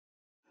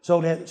So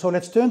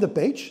let's turn the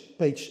page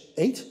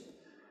 8,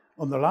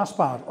 on the last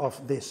part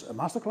of this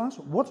masterclass.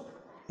 What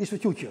is the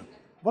future?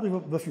 What is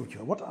the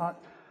future? What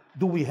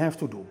do we have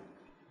to do?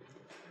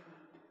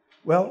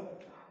 Well,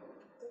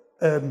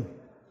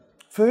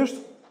 first,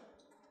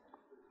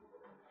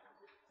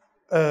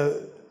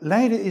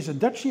 Leiden is a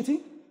Dutch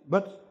city,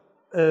 but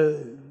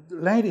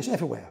Leiden is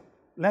everywhere.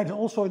 Leiden is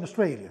also in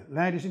Australia.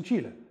 Leiden is in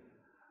Chile.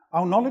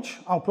 Our knowledge,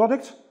 our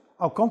product,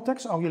 our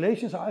contacts, our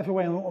relations are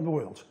everywhere on the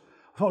world.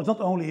 So it's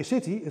not only a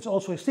city, it's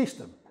also a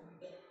system.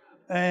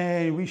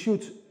 And we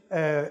should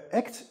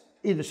act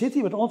in the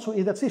city, but also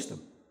in that system.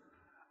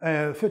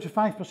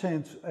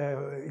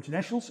 35%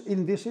 internationals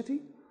in this city,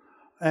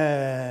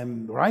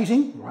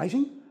 rising,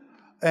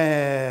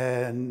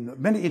 and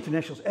many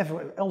internationals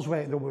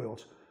elsewhere in the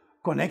world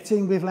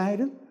connecting with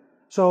Leiden.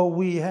 So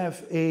we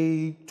have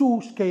a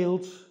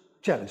two-scaled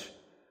challenge.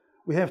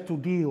 We have to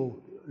deal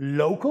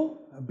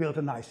local, build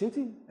a nice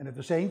city, and at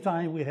the same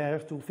time we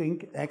have to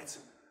act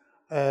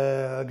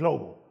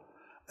global.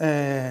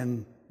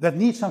 And that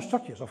needs some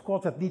structures, of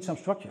course that needs some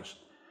structures.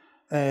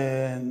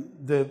 And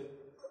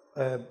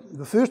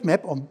the first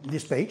map on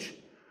this page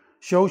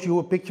shows you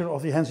a picture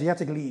of the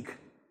Hanseatic League.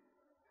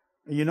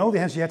 You know the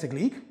Hanseatic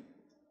League?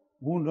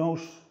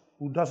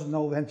 Who doesn't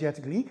know the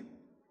Hanseatic League?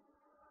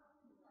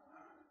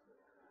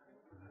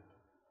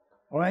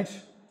 All right,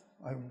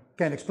 I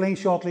can explain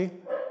shortly.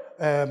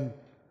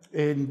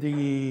 In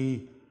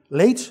the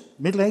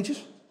Middle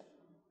Ages,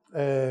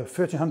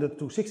 1300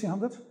 to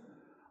 1600,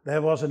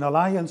 there was an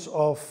alliance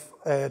of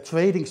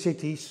trading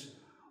cities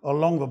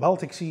along the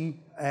Baltic Sea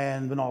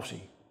and the North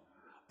Sea.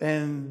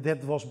 And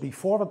that was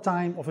before the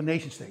time of the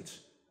nation states.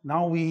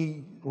 Now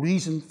we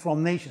reason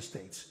from nation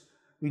states.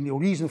 We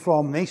reason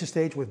from nation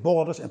states with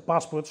borders and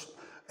passports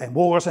and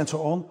wars and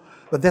so on.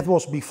 But that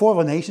was before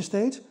the nation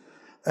state.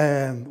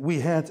 And we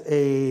had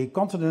a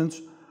continent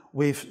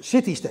with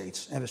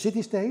city-states, and the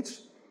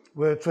city-states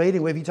were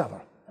trading with each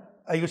other.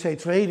 You say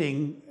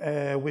trading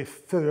with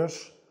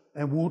furs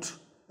and wood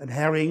and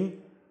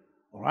herring.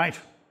 All right,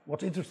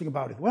 what's interesting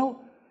about it?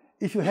 Well,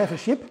 if you have a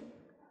ship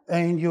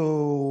and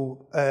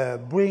you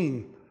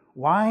bring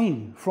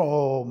wine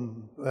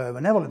from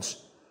the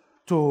Netherlands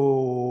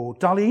to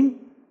Tallinn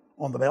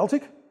on the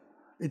Baltic,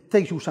 it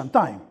takes you some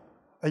time.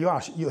 And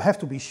you have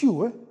to be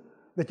sure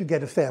that you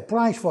get a fair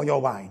price for your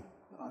wine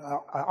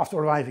after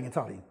arriving in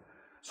Tallinn.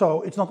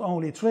 So it's not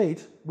only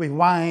trade with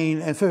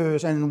wine and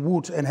furs and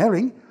wood and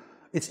herring,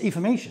 it's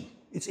information.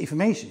 It's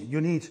information.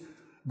 You need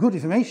good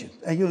information,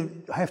 and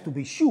you have to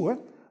be sure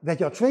that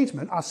your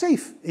tradesmen are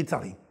safe in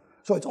Tallinn.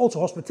 So it's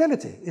also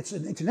hospitality. It's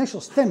an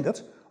international standard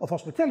of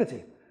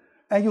hospitality.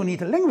 And you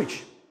need a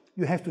language.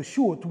 You have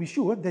to be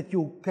sure that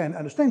you can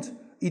understand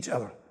each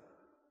other.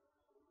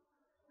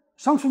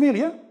 Sound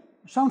familiar?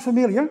 Sound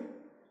familiar?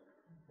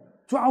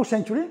 To our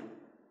century,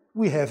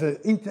 we have an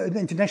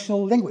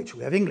international language.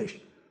 We have English.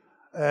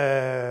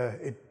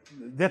 Their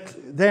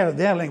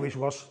language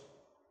was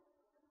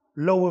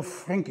Lower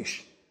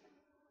Frankish,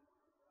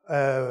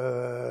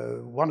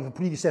 one of the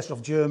predecessors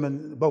of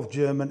German, both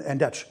German and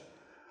Dutch.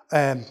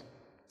 And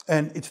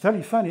it's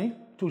very funny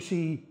to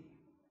see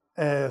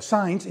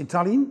signs in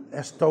Tallinn,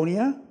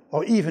 Estonia,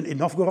 or even in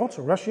Novgorod,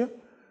 Russia,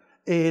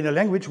 in a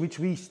language which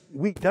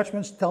we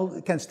Dutchmen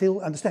can still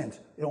understand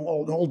in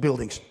all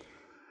buildings.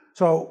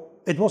 So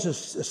it was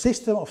a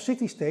system of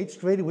city-states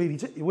trading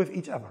with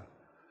each other.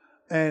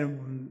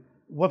 And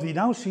what we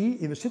now see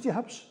in the city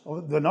hubs,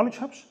 or the knowledge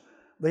hubs,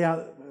 they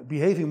are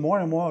behaving more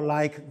and more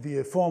like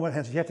the former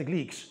Hanseatic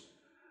leagues.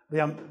 They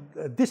are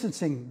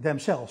distancing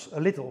themselves a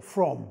little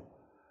from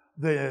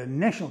the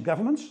national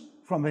governments,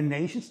 from the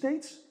nation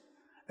states,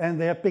 and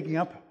they are picking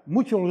up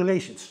mutual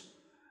relations,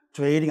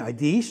 trading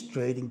ideas,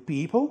 trading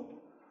people.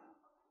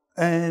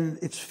 And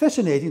it's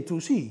fascinating to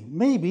see.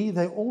 Maybe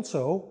they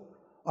also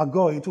are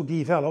going to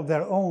develop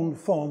their own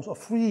forms of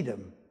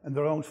freedom and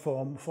their own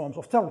forms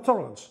of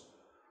tolerance.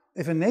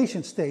 If a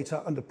nation states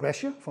are under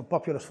pressure from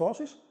populist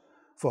forces,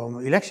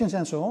 from elections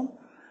and so on,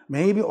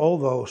 maybe all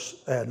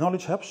those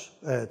knowledge hubs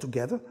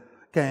together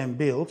can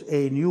build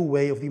a new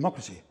way of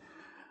democracy.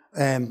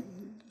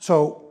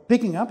 So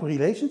picking up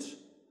relations,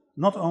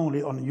 not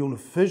only on a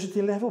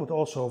university level, but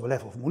also the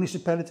level of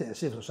municipality and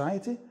civil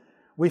society,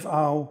 with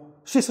our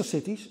sister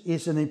cities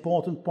is an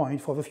important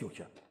point for the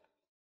future.